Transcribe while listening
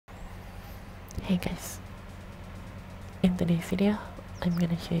Hey guys, in today's video I'm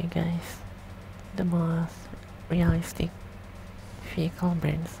gonna show you guys the most realistic vehicle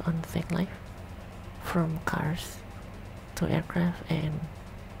brands on Second Life, from cars to aircraft and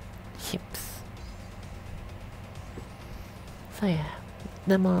ships. So yeah,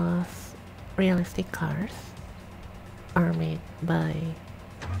 the most realistic cars are made by,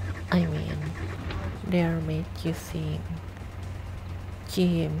 they are made using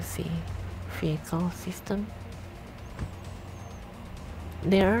GEMC vehicle system.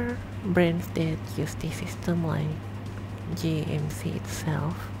 There are brands that use this system like GEMC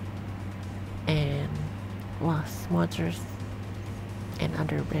itself and Lusch Motors and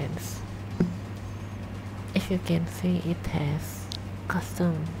other brands. As you can see, it has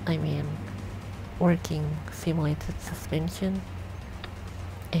custom, working simulated suspension,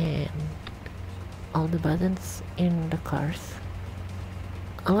 and all the buttons in the cars,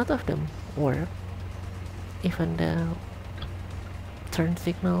 a lot of them work, even the turn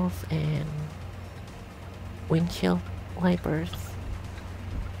signals and windshield wipers.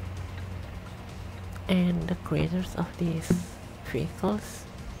 And the creators of these vehicles,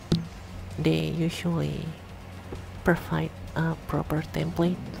 they usually provide a proper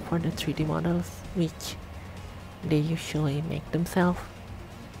template for the 3D models, which they usually make themselves,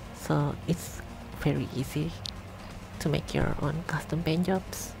 so it's very easy to make your own custom paint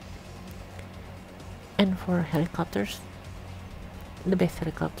jobs. And for helicopters, the best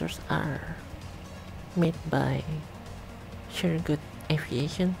helicopters are made by Shergood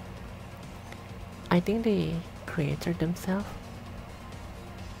Aviation. I think they created themselves.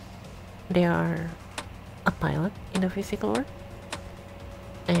 They are a pilot in the physical world,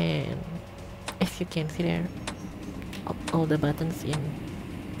 and as you can see there, all the buttons in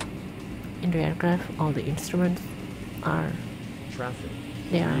the aircraft, all the instruments are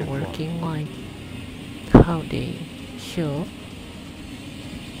they are working like how they show,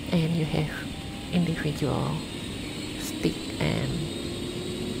 and you have individual stick and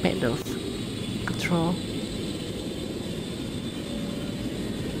pedals control.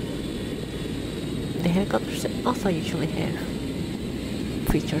 The helicopters also usually have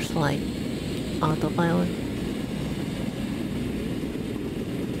features like autopilot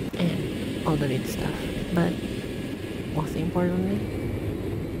and all the neat stuff, but most importantly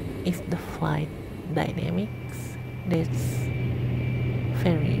is the flight dynamics that's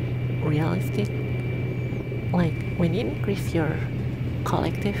very realistic. Like when you increase your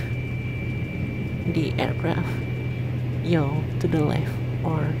collective, the aircraft yaw to the left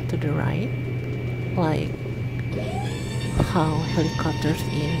or to the right, like how helicopters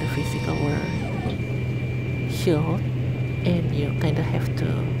in the physical world show, and you kind of have to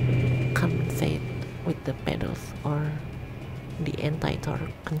compensate with the pedals or the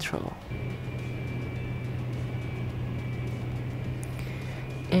anti-torque control.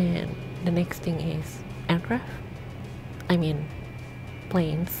 And the next thing is aircraft,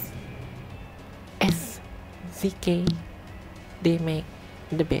 planes. SZK, they make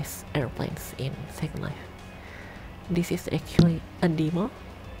the best airplanes in Second Life. This is actually a demo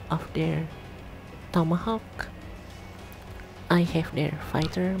of their Tomahawk. I have their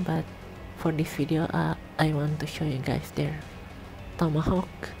fighter, but for this video I want to show you guys their Tomahawk.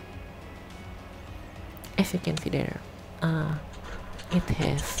 As you can see there, it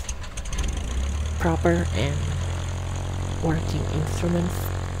has proper and working instruments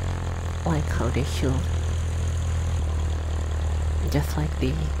like how they show, just like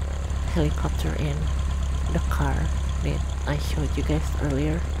the helicopter and the car that I showed you guys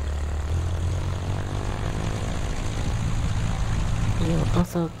earlier. You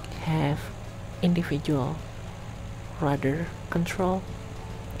also have individual rudder control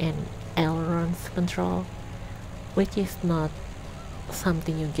and ailerons control, which is not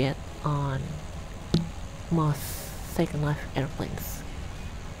something you get on most Second Life airplanes.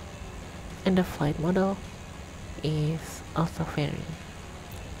 And the flight model is also very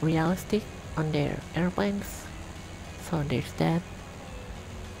realistic on their airplanes, so there's that.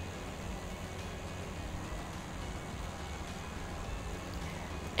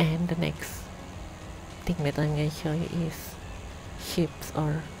 And the next thing that I'm going to show you is ships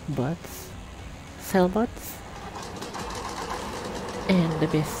or boats, sailboats. And the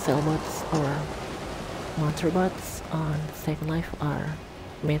best sailboats or motorboats on Second Life are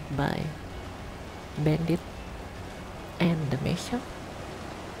made by Bandit and the Mesha.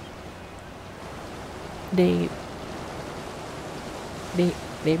 They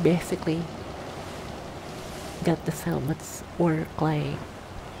basically got the sailboats work like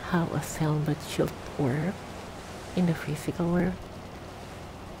how a sailboat should work in the physical world.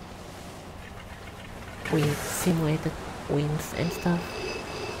 with simulated wings and stuff,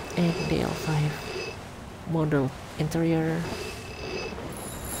 and they also have model interior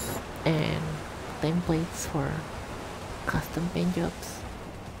and templates for custom paint jobs.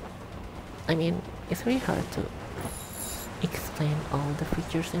 I mean, it's really hard to explain all the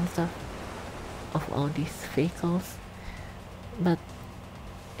features and stuff of all these vehicles, but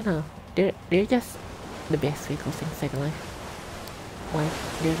you know, they're just the best vehicles in Second Life. Like,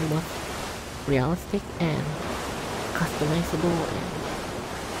 they're the most realistic and customizable,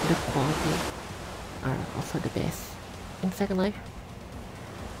 and the quality are also the best in Second Life.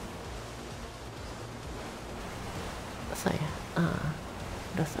 So yeah,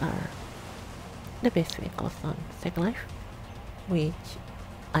 those are the best vehicles on Second Life, which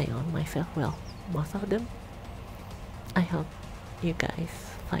I own myself. Well, most of them. I hope you guys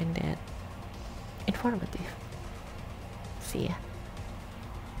find that informative. See ya.